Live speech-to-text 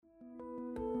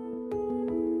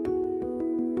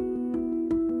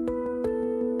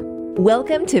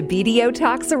Welcome to BDO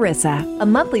Talks ERISA, a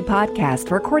monthly podcast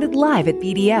recorded live at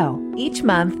BDO. Each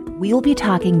month, we'll be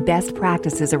talking best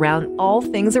practices around all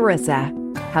things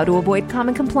ERISA, how to avoid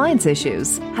common compliance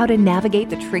issues, how to navigate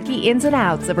the tricky ins and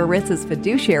outs of ERISA's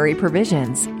fiduciary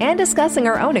provisions, and discussing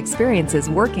our own experiences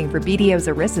working for BDO's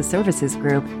ERISA Services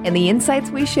Group and the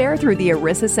insights we share through the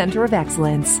ERISA Center of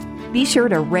Excellence. Be sure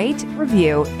to rate,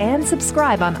 review, and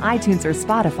subscribe on iTunes or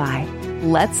Spotify.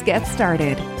 Let's get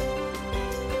started.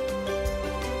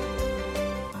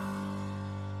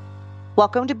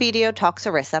 Welcome to BDO Talks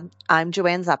ERISA. I'm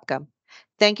Joanne Zupka.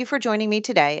 Thank you for joining me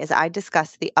today as I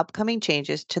discuss the upcoming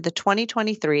changes to the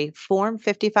 2023 Form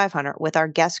 5500 with our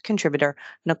guest contributor,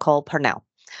 Nicole Parnell.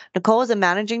 Nicole is a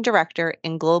managing director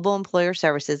in Global Employer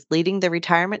Services, leading the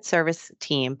retirement service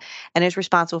team, and is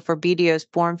responsible for BDO's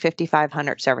Form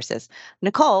 5500 services.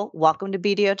 Nicole, welcome to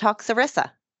BDO Talks ERISA.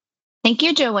 Thank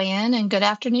you, Joanne, and good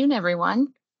afternoon, everyone.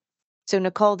 So,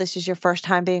 Nicole, this is your first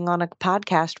time being on a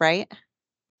podcast, right?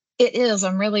 It is.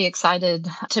 I'm really excited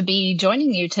to be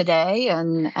joining you today,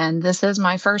 and this is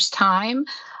my first time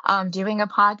doing a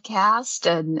podcast,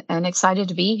 and excited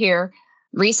to be here.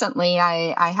 Recently,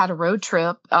 I had a road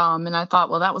trip, and I thought,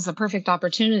 well, that was a perfect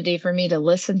opportunity for me to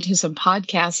listen to some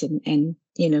podcasts and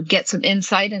get some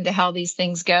insight into how these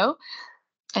things go.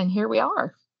 And here we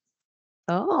are.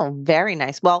 Oh, very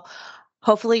nice. Well,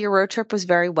 hopefully your road trip was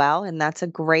very well, and that's a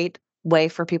great way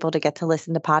for people to get to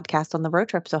listen to podcasts on the road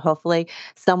trip. So hopefully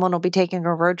someone will be taking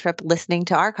a road trip listening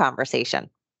to our conversation.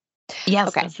 Yes,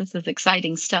 okay. This is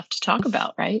exciting stuff to talk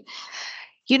about, right?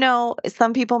 You know,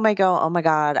 some people may go, oh my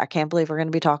God, I can't believe we're going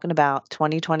to be talking about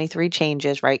 2023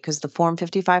 changes, right? Because the Form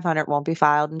 5500 won't be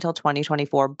filed until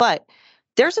 2024. But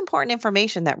there's important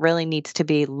information that really needs to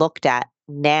be looked at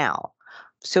now.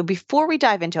 So before we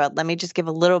dive into it, let me just give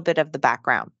a little bit of the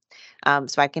background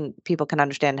so people can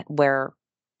understand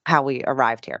how we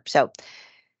arrived here. So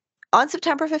on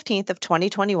September 15th of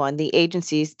 2021, the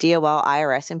agencies DOL,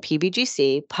 IRS, and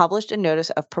PBGC published a notice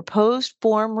of proposed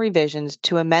form revisions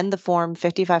to amend the Form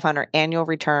 5500 annual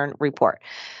return report,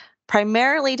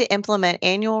 primarily to implement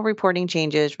annual reporting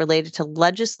changes related to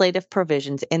legislative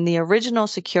provisions in the original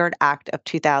Secured Act of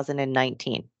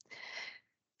 2019.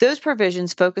 Those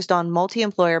provisions focused on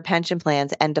multi-employer pension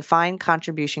plans and defined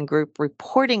contribution group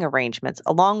reporting arrangements,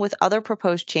 along with other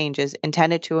proposed changes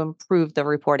intended to improve the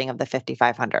reporting of the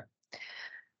 5500.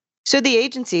 So the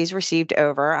agencies received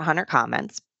over 100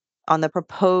 comments on the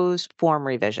proposed form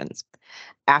revisions.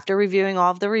 After reviewing all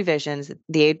of the revisions,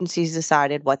 the agencies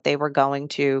decided what they were going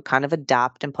to kind of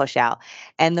adopt and push out.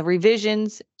 And the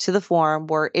revisions to the form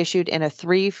were issued in a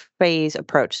 3-phase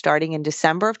approach, starting in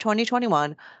December of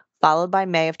 2021, followed by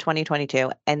May of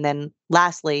 2022, and then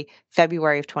lastly,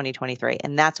 February of 2023.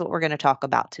 And that's what we're going to talk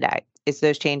about today, is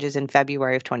those changes in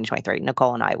February of 2023.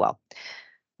 Nicole and I will.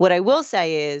 What I will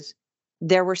say is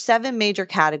there were 7 major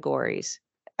categories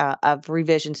of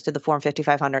revisions to the Form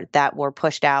 5500 that were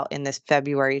pushed out in this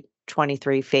February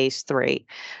 23 Phase 3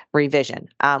 revision.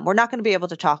 We're not going to be able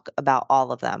to talk about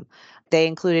all of them. They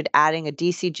included adding a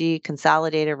DCG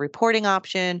consolidated reporting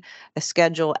option, a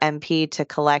Schedule MP to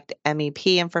collect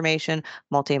MEP information,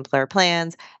 multi-employer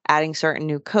plans, adding certain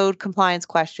new code compliance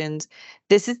questions.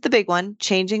 This is the big one,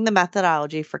 changing the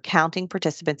methodology for counting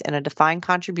participants in a defined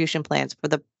contribution plans for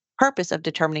the purpose of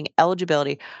determining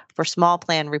eligibility for small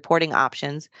plan reporting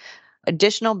options,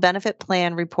 additional benefit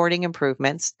plan reporting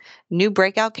improvements, new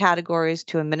breakout categories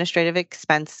to administrative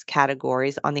expense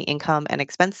categories on the income and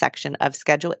expense section of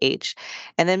Schedule H,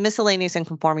 and then miscellaneous and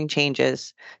conforming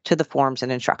changes to the forms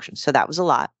and instructions. So that was a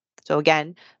lot. So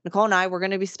again, Nicole and I, we're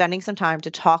going to be spending some time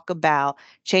to talk about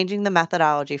changing the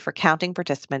methodology for counting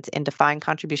participants in defined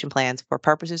contribution plans for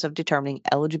purposes of determining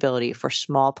eligibility for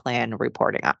small plan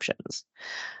reporting options.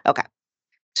 Okay.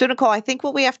 So Nicole, I think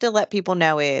what we have to let people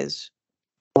know is,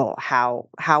 well, how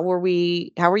were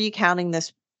you counting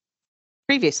this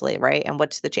previously, right? And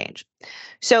what's the change?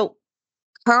 So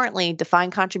currently,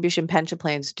 defined contribution pension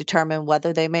plans determine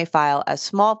whether they may file as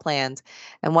small plans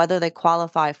and whether they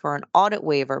qualify for an audit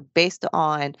waiver based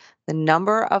on the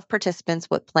number of participants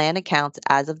with plan accounts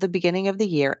as of the beginning of the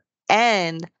year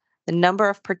and the number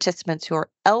of participants who are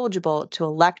eligible to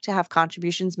elect to have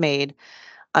contributions made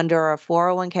under a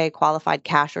 401k qualified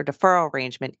cash or deferral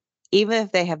arrangement, even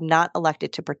if they have not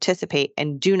elected to participate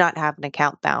and do not have an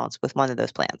account balance with one of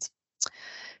those plans.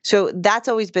 So that's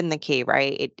always been the key,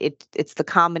 right? It's the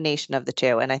combination of the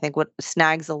two. And I think what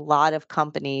snags a lot of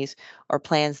companies or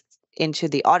plans into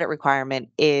the audit requirement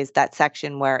is that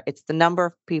section where it's the number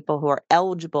of people who are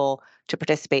eligible to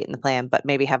participate in the plan, but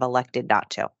maybe have elected not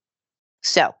to.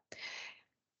 So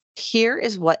here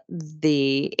is what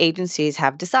the agencies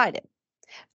have decided.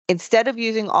 Instead of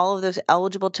using all of those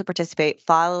eligible to participate,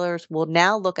 filers will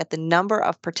now look at the number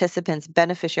of participants,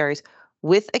 beneficiaries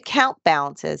with account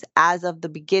balances as of the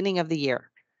beginning of the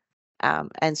year.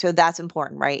 And so that's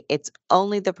important, right? It's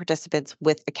only the participants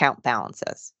with account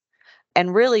balances.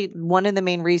 And really, one of the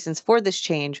main reasons for this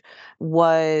change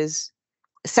was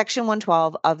Section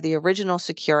 112 of the original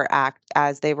Secure Act,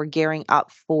 as they were gearing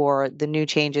up for the new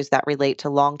changes that relate to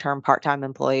long-term part-time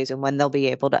employees and when they'll be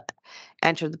able to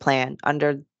enter the plan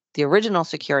under the original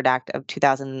Secured Act of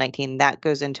 2019. That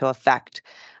goes into effect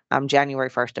January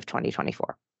 1st of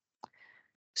 2024.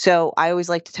 So I always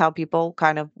like to tell people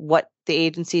kind of what the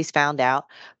agencies found out.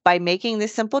 By making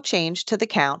this simple change to the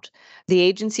count, the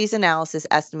agency's analysis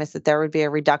estimates that there would be a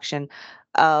reduction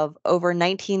of over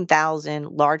 19,000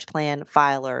 large plan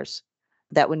filers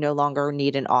that would no longer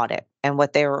need an audit. And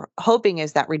what they were hoping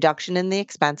is that reduction in the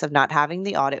expense of not having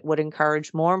the audit would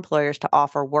encourage more employers to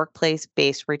offer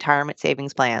workplace-based retirement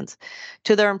savings plans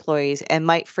to their employees and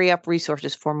might free up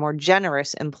resources for more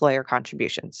generous employer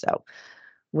contributions. So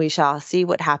we shall see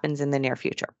what happens in the near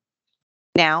future.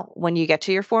 Now, when you get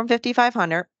to your Form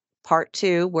 5500, Part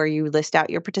 2, where you list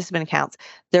out your participant accounts,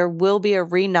 there will be a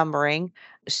renumbering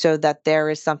so that there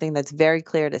is something that's very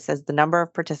clear that says the number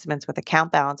of participants with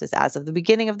account balances as of the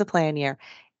beginning of the plan year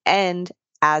and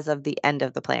as of the end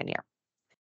of the plan year.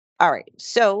 All right,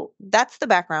 so that's the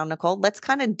background, Nicole. Let's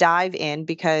kind of dive in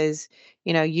because,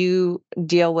 you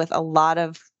deal with a lot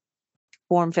of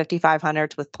Form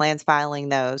 5500s with plans filing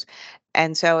those.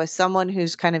 And so as someone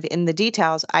who's kind of in the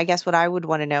details, I guess what I would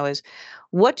want to know is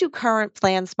what do current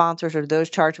plan sponsors or those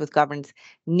charged with governance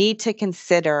need to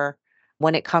consider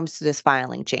when it comes to this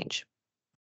filing change?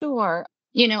 Sure.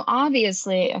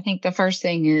 Obviously, I think the first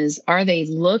thing is, are they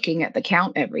looking at the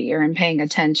count every year and paying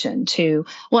attention to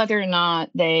whether or not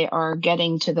they are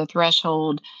getting to the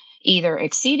threshold, either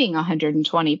exceeding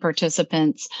 120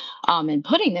 participants and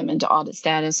putting them into audit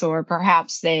status, or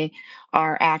perhaps they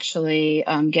are actually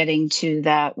getting to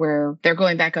that where they're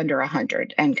going back under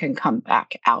 100 and can come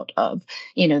back out of,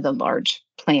 the large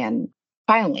plan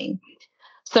filing.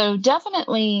 So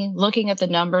definitely looking at the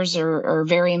numbers are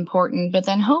very important, but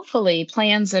then hopefully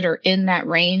plans that are in that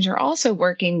range are also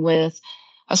working with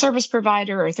a service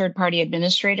provider or third-party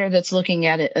administrator that's looking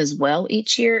at it as well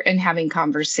each year and having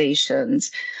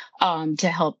conversations to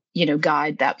help,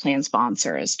 guide that plan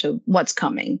sponsor as to what's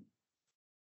coming.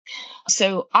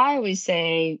 So I always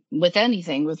say with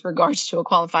anything with regards to a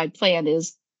qualified plan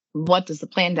is, what does the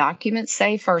plan document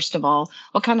say? First of all,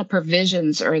 what kind of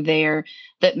provisions are there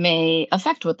that may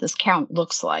affect what this count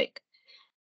looks like?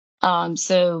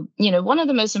 So, one of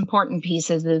the most important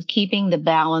pieces is keeping the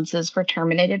balances for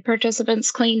terminated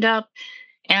participants cleaned up,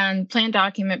 and plan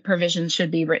document provisions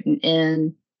should be written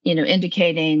in,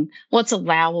 indicating what's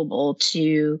allowable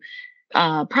to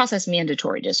process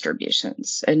mandatory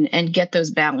distributions and get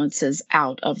those balances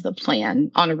out of the plan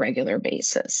on a regular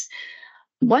basis.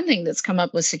 One thing that's come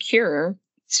up with Secure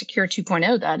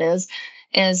 2.0, that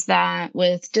is that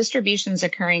with distributions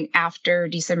occurring after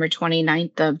December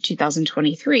 29th of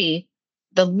 2023,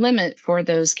 the limit for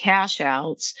those cash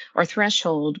outs or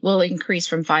threshold will increase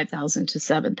from 5,000 to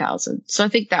 7,000. So I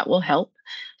think that will help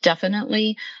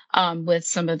definitely with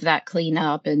some of that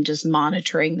cleanup and just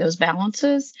monitoring those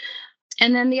balances.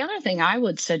 And then the other thing I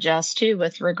would suggest too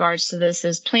with regards to this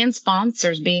is plan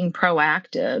sponsors being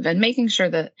proactive and making sure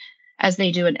that as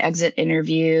they do an exit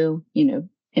interview,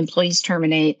 employees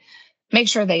terminate, make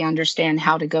sure they understand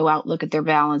how to go out, look at their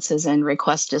balances and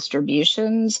request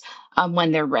distributions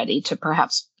when they're ready to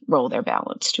perhaps roll their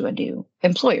balance to a new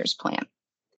employer's plan.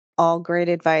 All great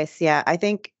advice. Yeah, I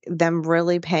think them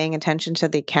really paying attention to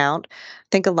the account. I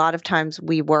think a lot of times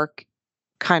we work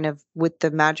kind of with the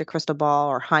magic crystal ball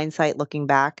or hindsight looking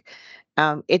back.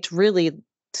 It's really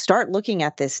start looking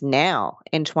at this now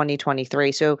in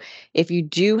 2023. So if you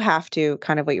do have to,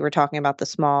 kind of what you were talking about, the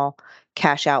small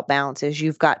cash out balances,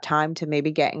 you've got time to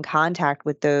maybe get in contact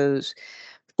with those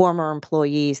former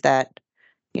employees that,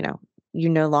 you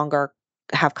no longer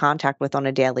have contact with on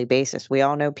a daily basis. We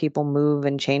all know people move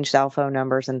and change cell phone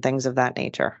numbers and things of that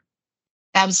nature.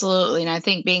 Absolutely. And I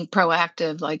think being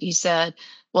proactive, like you said,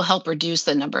 will help reduce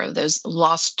the number of those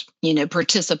lost,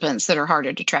 participants that are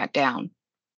harder to track down.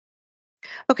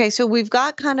 Okay, so we've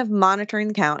got kind of monitoring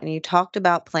the count, and you talked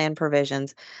about plan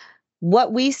provisions.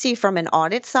 What we see from an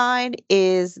audit side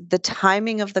is the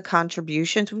timing of the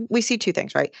contributions. We see two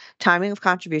things, right? Timing of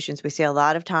contributions. We see a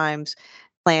lot of times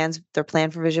their plan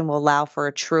provision will allow for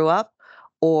a true up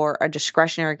or a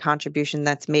discretionary contribution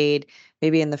that's made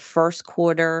maybe in the first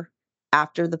quarter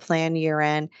after the plan year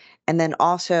end. And then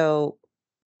also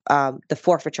the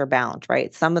forfeiture balance,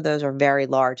 right? Some of those are very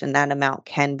large and that amount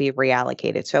can be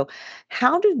reallocated. So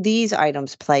how do these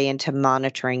items play into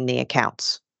monitoring the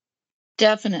accounts?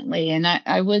 Definitely. And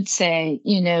I would say,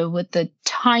 with the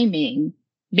timing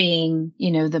being,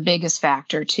 the biggest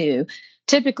factor too.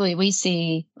 Typically, we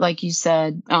see, like you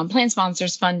said, plan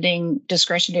sponsors funding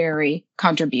discretionary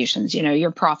contributions,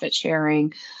 your profit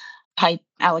sharing type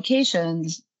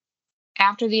allocations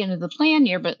after the end of the plan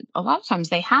year. But a lot of times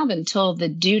they have until the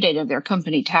due date of their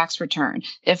company tax return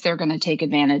if they're going to take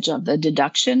advantage of the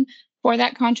deduction for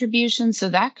that contribution. So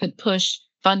that could push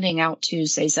funding out to,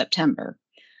 say, September.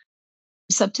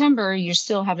 You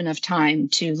still have enough time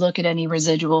to look at any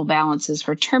residual balances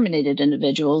for terminated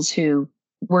individuals who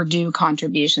were due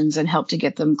contributions and help to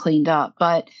get them cleaned up.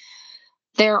 But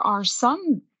there are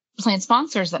some plan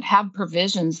sponsors that have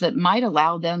provisions that might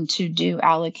allow them to do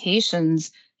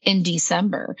allocations in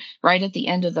December, right at the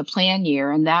end of the plan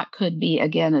year. And that could be,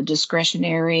 again, a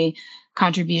discretionary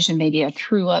contribution, maybe a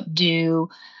true up due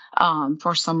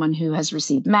for someone who has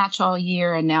received match all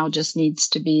year and now just needs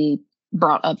to be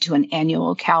brought up to an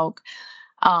annual calc.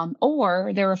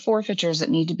 Or there are forfeitures that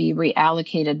need to be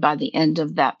reallocated by the end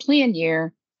of that plan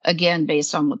year, again,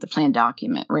 based on what the plan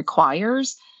document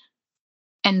requires.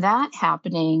 And that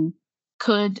happening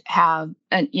could have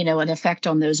an effect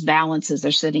on those balances that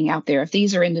are sitting out there. If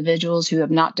these are individuals who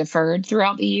have not deferred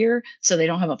throughout the year, so they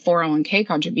don't have a 401k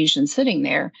contribution sitting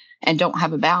there and don't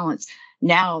have a balance,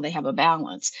 now they have a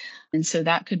balance. And so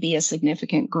that could be a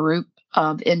significant group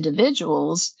of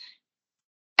individuals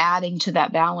adding to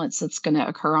that balance that's going to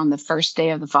occur on the first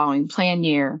day of the following plan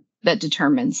year that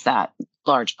determines that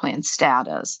large plan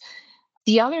status.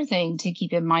 The other thing to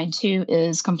keep in mind, too,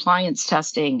 is compliance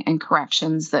testing and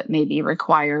corrections that may be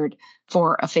required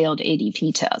for a failed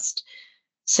ADP test.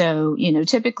 So,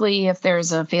 typically, if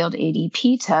there's a failed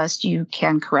ADP test, you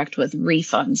can correct with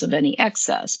refunds of any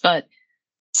excess. But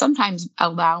sometimes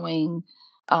allowing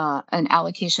an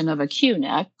allocation of a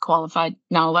QNEC, qualified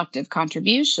non-elective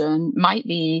contribution, might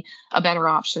be a better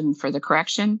option for the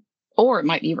correction, or it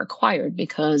might be required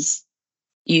because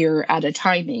you're at a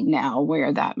timing now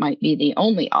where that might be the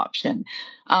only option.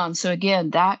 So again,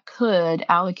 that could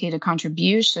allocate a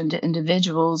contribution to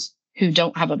individuals who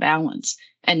don't have a balance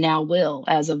and now will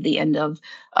as of the end of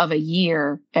a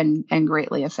year and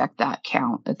greatly affect that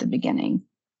count at the beginning.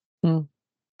 Mm.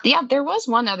 Yeah, there was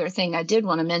one other thing I did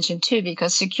want to mention too,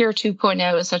 because Secure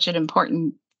 2.0 is such an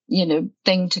important,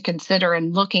 thing to consider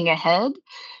in looking ahead.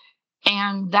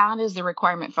 And that is the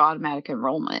requirement for automatic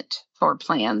enrollment for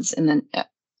plans in the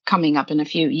coming up in a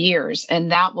few years.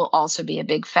 And that will also be a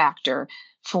big factor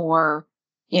for,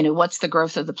 what's the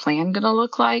growth of the plan going to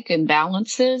look like and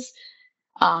balances.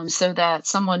 So that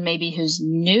someone maybe who's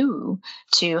new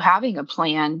to having a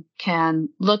plan can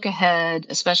look ahead,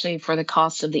 especially for the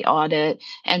cost of the audit,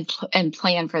 and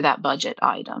plan for that budget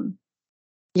item.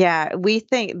 Yeah, we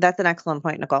think that's an excellent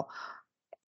point, Nicole.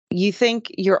 You think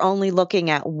you're only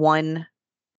looking at one,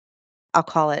 I'll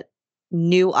call it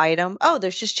new item. Oh,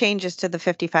 there's just changes to the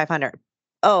 5,500.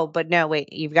 Oh, but no,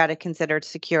 wait, you've got to consider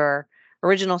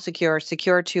original Secure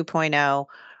 2.0,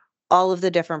 all of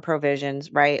the different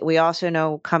provisions, right? We also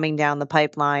know coming down the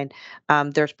pipeline,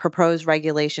 there's proposed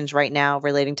regulations right now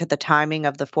relating to the timing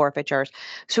of the forfeitures.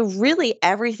 So really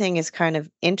everything is kind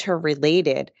of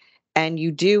interrelated, and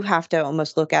you do have to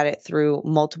almost look at it through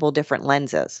multiple different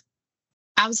lenses.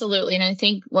 Absolutely. And I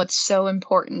think what's so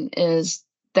important is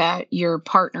that you're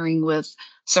partnering with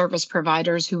service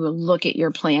providers who will look at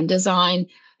your plan design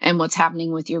and what's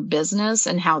happening with your business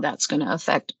and how that's going to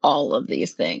affect all of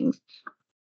these things.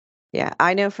 Yeah,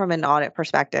 I know from an audit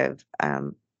perspective,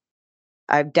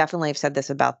 I've definitely said this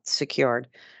about Secured,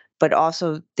 but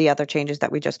also the other changes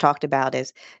that we just talked about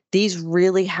is these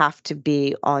really have to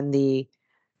be on the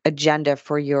agenda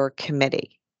for your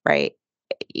committee, right?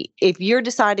 If you're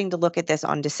deciding to look at this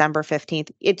on December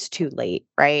 15th, it's too late,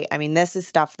 right? I mean, this is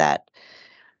stuff that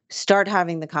start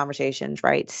having the conversations,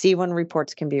 right? See when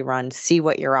reports can be run, see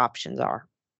what your options are.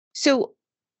 So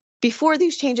before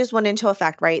these changes went into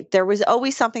effect, right, there was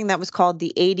always something that was called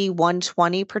the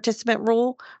 80-120 participant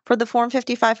rule for the Form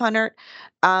 5500.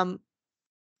 Can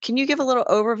you give a little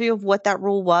overview of what that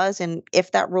rule was and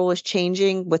if that rule is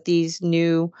changing with these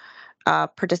new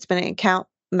participant account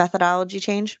methodology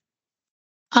change?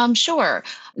 Sure.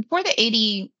 For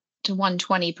the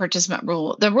 80-120 participant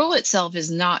rule, the rule itself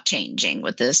is not changing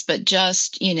with this, but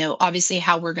just, obviously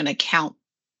how we're going to count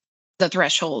the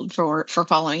threshold for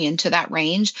falling into that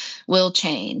range will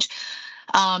change.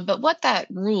 But what that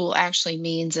rule actually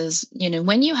means is,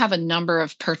 when you have a number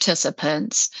of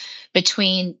participants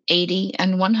between 80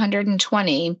 and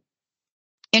 120,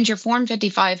 and your Form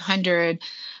 5500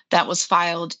 that was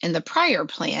filed in the prior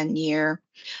plan year,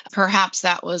 perhaps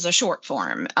that was a short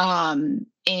form.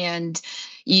 And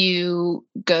you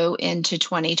go into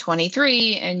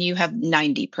 2023 and you have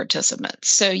 90 participants.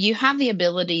 So you have the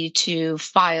ability to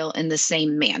file in the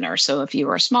same manner. So if you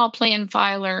are a small plan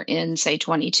filer in, say,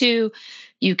 22,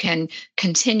 you can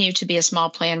continue to be a small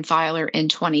plan filer in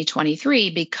 2023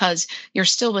 because you're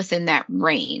still within that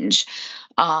range.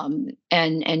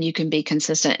 And you can be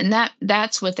consistent. And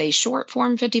that's with a short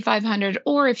form 5500,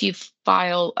 or if you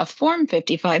file a form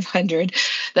 5500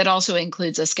 that also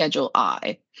includes a Schedule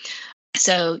I.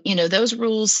 So, those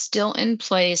rules still in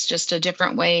place, just a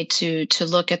different way to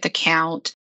look at the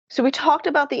count. So we talked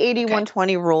about the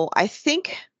 8120 rule. I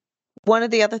think one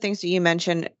of the other things that you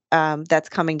mentioned that's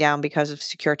coming down because of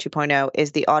Secure 2.0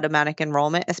 is the automatic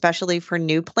enrollment, especially for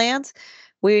new plans.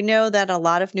 We know that a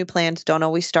lot of new plans don't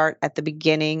always start at the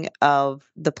beginning of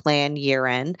the plan year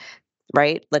end,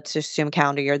 right? Let's assume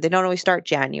calendar year. They don't always start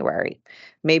January.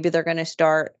 Maybe they're going to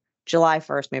start July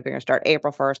 1st, maybe they're going to start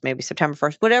April 1st, maybe September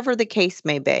 1st, whatever the case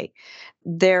may be.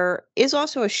 There is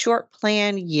also a short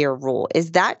plan year rule.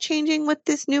 Is that changing with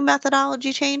this new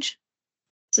methodology change?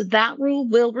 So that rule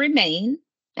will remain.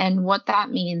 And what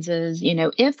that means is,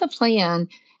 if the plan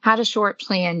had a short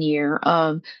plan year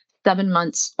of 7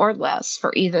 months or less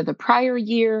for either the prior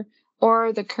year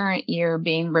or the current year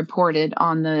being reported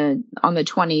on the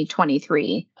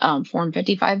 2023 Form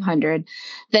 5500,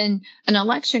 then an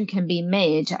election can be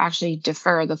made to actually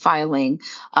defer the filing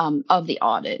of the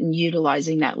audit and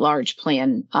utilizing that large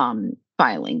plan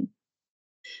filing.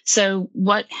 So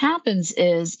what happens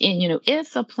is,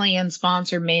 if the plan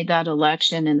sponsor made that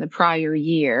election in the prior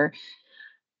year,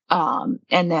 and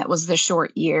that was the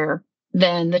short year,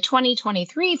 then the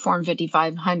 2023 Form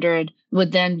 5500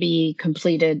 would then be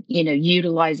completed,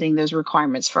 utilizing those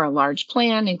requirements for a large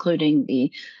plan, including the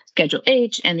Schedule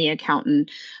H and the accountant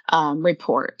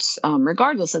reports,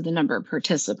 regardless of the number of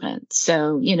participants.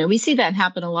 So, we see that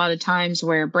happen a lot of times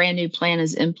where a brand new plan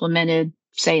is implemented,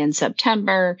 say in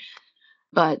September,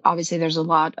 but obviously there's a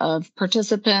lot of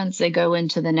participants. They go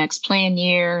into the next plan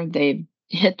year, they've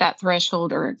hit that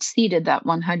threshold or exceeded that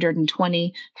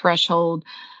 120 threshold.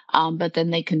 But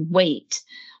then they can wait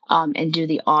and do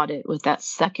the audit with that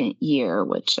second year,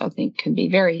 which I think can be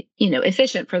very,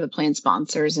 efficient for the plan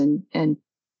sponsors. And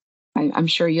I'm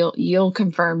sure you'll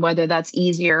confirm whether that's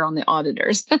easier on the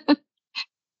auditors.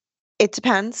 It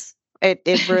depends.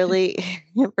 It really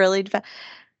depends.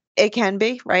 It can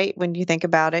be, right? When you think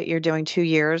about it, you're doing 2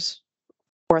 years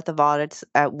worth of audits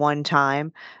at one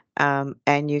time,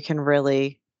 and you can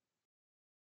really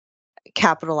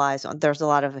capitalize on. There's a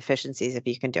lot of efficiencies if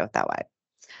you can do it that way.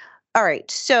 All right.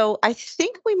 So I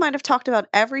think we might have talked about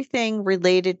everything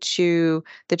related to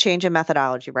the change in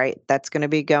methodology, right? That's going to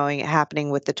be happening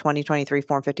with the 2023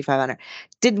 Form 5500.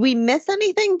 Did we miss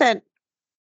anything that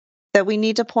we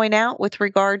need to point out with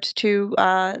regards to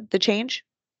the change?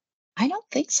 I don't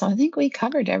think so. I think we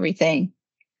covered everything.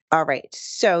 All right.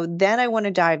 So then I want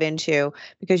to dive into,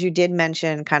 because you did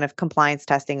mention kind of compliance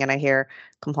testing, and I hear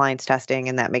compliance testing,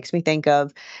 and that makes me think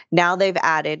of, now they've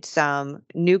added some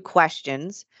new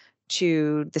questions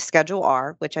to the Schedule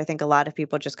R, which I think a lot of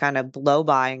people just kind of blow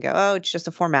by and go, oh, it's just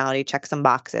a formality, check some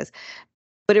boxes.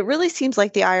 But it really seems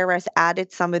like the IRS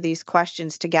added some of these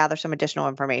questions to gather some additional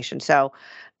information. So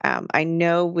I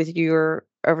know with your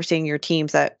overseeing your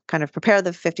teams that kind of prepare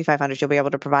the 5500s, you'll be able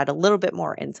to provide a little bit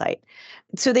more insight.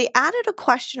 So they added a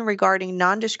question regarding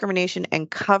non-discrimination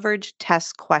and coverage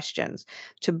test questions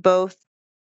to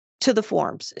the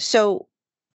forms. So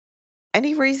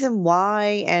any reason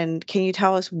why, and can you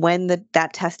tell us when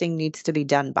that testing needs to be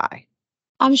done by?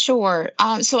 I'm sure.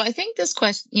 So I think this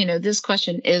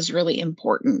question is really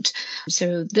important.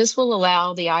 So this will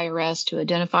allow the IRS to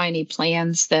identify any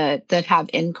plans that have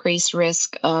increased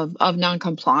risk of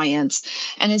noncompliance.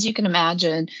 And as you can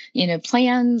imagine,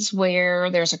 plans where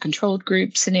there's a controlled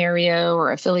group scenario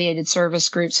or affiliated service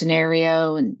group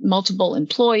scenario and multiple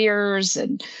employers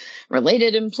and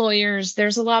related employers,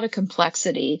 there's a lot of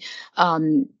complexity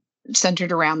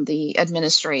centered around the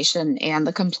administration and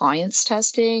the compliance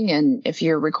testing, and if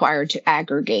you're required to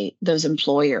aggregate those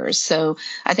employers. So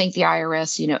I think the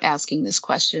IRS, asking this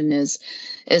question is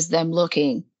them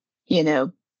looking,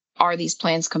 are these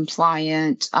plans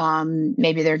compliant?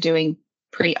 Maybe they're doing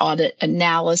pre-audit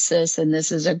analysis, and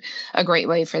this is a great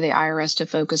way for the IRS to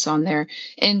focus on their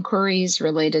inquiries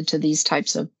related to these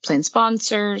types of plan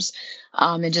sponsors.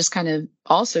 And just kind of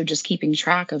also just keeping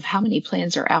track of how many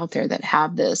plans are out there that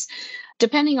have this.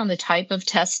 Depending on the type of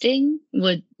testing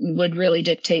would really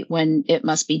dictate when it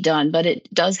must be done, but it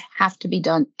does have to be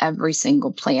done every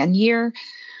single plan year.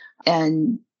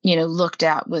 And looked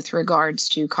at with regards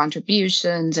to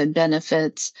contributions and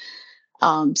benefits.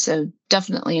 So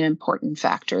definitely an important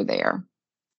factor there.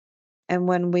 And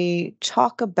when we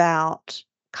talk about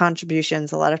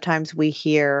contributions, a lot of times we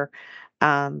hear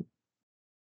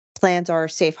plans are a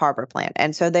safe harbor plan.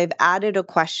 And so they've added a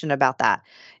question about that.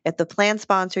 If the plan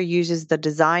sponsor uses the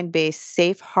design-based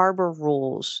safe harbor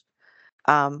rules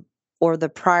or the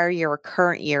prior year or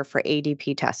current year for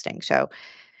ADP testing. So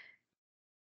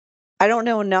I don't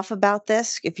know enough about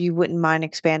this. If you wouldn't mind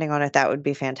expanding on it, that would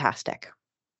be fantastic.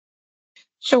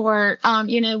 Sure.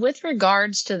 With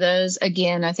regards to those,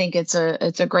 again, I think it's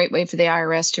a great way for the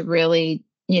IRS to really,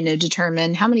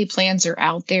 determine how many plans are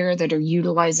out there that are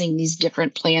utilizing these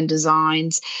different plan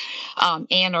designs,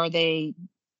 and are they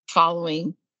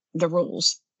following the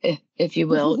rules, if you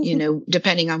will,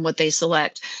 depending on what they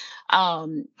select.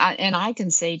 I can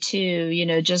say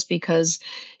too, just because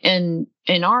in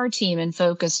our team and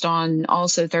focused on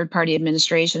also third-party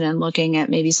administration and looking at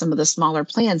maybe some of the smaller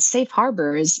plans, safe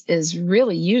harbor is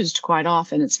really used quite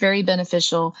often. It's very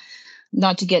beneficial,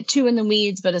 not to get too in the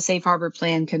weeds, but a safe harbor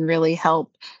plan can really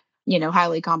help,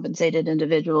 highly compensated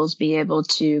individuals be able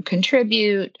to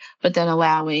contribute, but then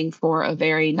allowing for a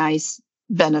very nice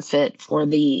benefit for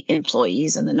the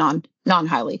employees and the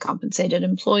non-highly compensated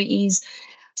employees.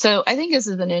 So I think this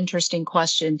is an interesting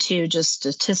question too, just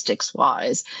statistics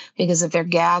wise, because if they're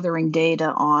gathering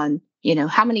data on,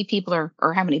 how many people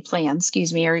or how many plans,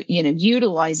 are,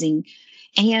 utilizing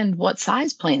and what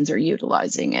size plans are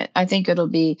utilizing it, I think it'll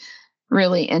be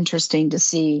really interesting to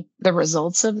see the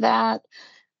results of that.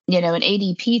 And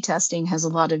ADP testing has a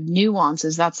lot of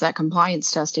nuances. That's that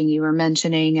compliance testing you were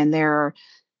mentioning, and there are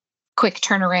quick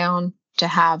turnaround to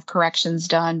have corrections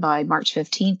done by March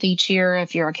 15th each year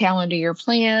if you're a calendar year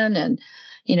plan, and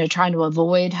trying to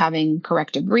avoid having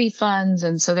corrective refunds.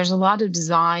 And so there's a lot of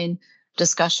design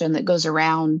discussion that goes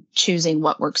around choosing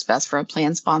what works best for a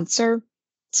plan sponsor.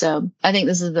 So I think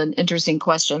this is an interesting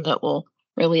question that will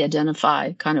really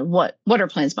identify kind of what are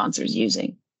plan sponsors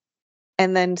using.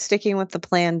 And then sticking with the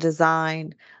plan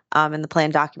design and the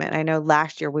plan document. I know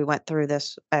last year we went through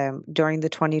this during the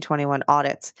 2021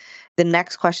 audits. The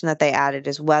next question that they added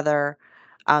is whether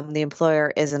the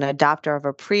employer is an adopter of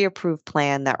a pre-approved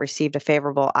plan that received a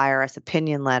favorable IRS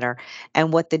opinion letter,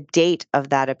 and what the date of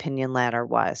that opinion letter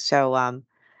was. So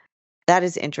that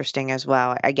is interesting as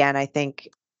well. Again, I think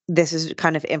this is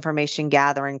kind of information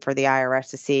gathering for the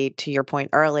IRS to see, to your point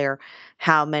earlier,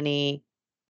 how many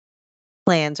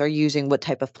plans are using what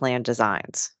type of plan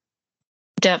designs.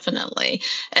 Definitely.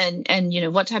 And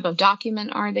what type of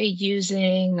document are they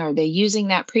using? Are they using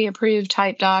that pre-approved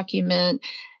type document?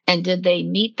 And did they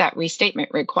meet that restatement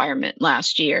requirement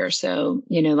last year? So,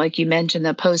 like you mentioned,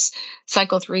 the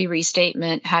post-cycle 3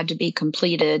 restatement had to be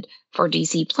completed for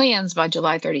DC plans by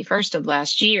July 31st of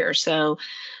last year. So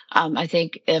I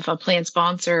think if a plan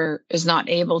sponsor is not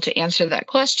able to answer that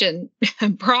question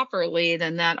properly,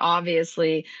 then that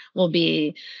obviously will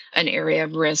be an area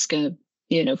of risk of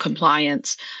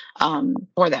compliance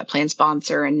for that plan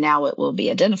sponsor. And now it will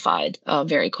be identified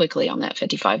very quickly on that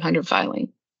 5500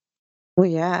 filing. Well,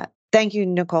 yeah. Thank you,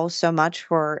 Nicole, so much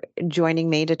for joining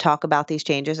me to talk about these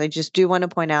changes. I just do want to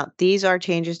point out these are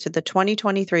changes to the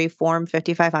 2023 Form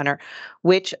 5500,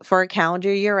 which for a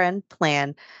calendar year-end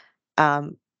plan,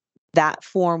 that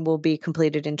form will be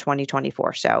completed in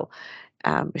 2024. So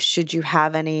should you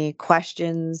have any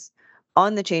questions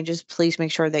on the changes, please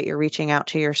make sure that you're reaching out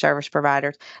to your service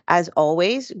providers. As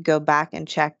always, go back and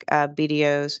check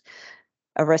BDO's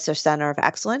ERISA Center of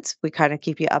Excellence. We kind of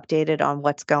keep you updated on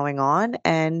what's going on.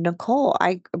 And Nicole,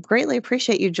 I greatly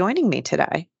appreciate you joining me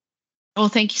today. Well,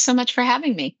 thank you so much for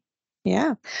having me.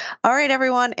 Yeah. All right,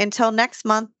 everyone. Until next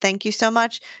month, thank you so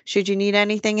much. Should you need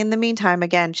anything in the meantime,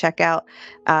 again, check out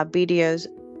BDO's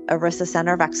ERISA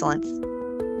Center of Excellence.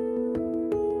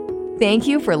 Thank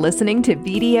you for listening to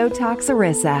BDO Talks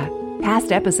ERISA.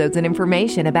 Past episodes and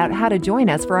information about how to join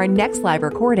us for our next live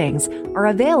recordings are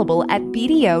available at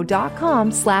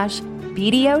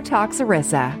bdo.com/BDO Talks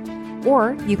ERISA.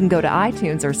 Or you can go to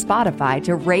iTunes or Spotify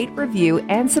to rate, review,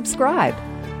 and subscribe.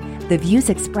 The views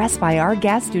expressed by our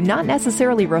guests do not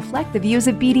necessarily reflect the views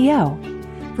of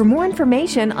BDO. For more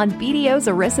information on BDO's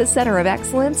ERISA Center of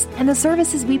Excellence and the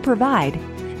services we provide,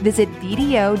 visit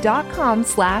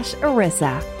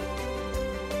bdo.com/ERISA.